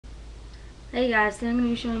Hey guys, today I'm going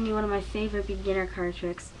to be showing you one of my favorite beginner card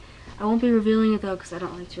tricks. I won't be revealing it though because I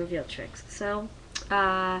don't like to reveal tricks. So,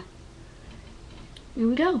 here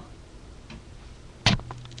we go.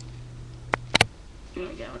 Here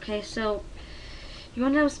we go. Okay, so you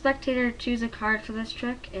want to have a spectator choose a card for this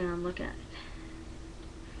trick, and look at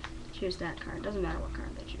it. Choose that card. Doesn't matter what card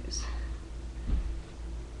they choose.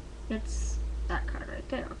 It's that card right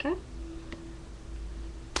there, okay?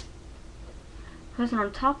 Place it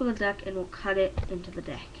on top of the deck and we'll cut it into the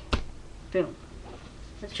deck. Boom.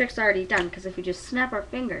 The trick's already done because if we just snap our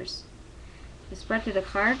fingers, you spread through the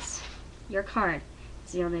cards, your card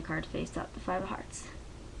is the only card face up, the 5 of hearts.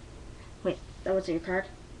 Wait, that wasn't your card?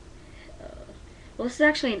 Well, this is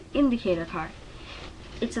actually an indicator card.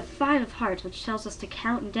 It's a 5 of hearts, which tells us to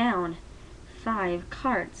count down 5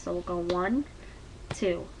 cards. So we'll go 1,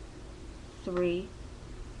 2, 3,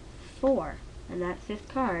 4, and that 5th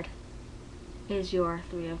card is your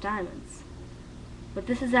 3 of diamonds. But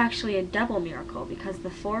this is actually a double miracle because the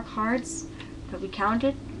 4 cards that we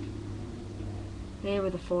counted, they were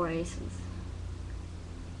the 4 aces.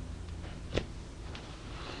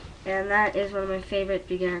 And that is one of my favorite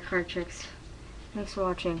beginner card tricks. Thanks for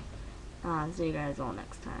watching. See you guys all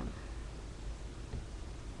next time.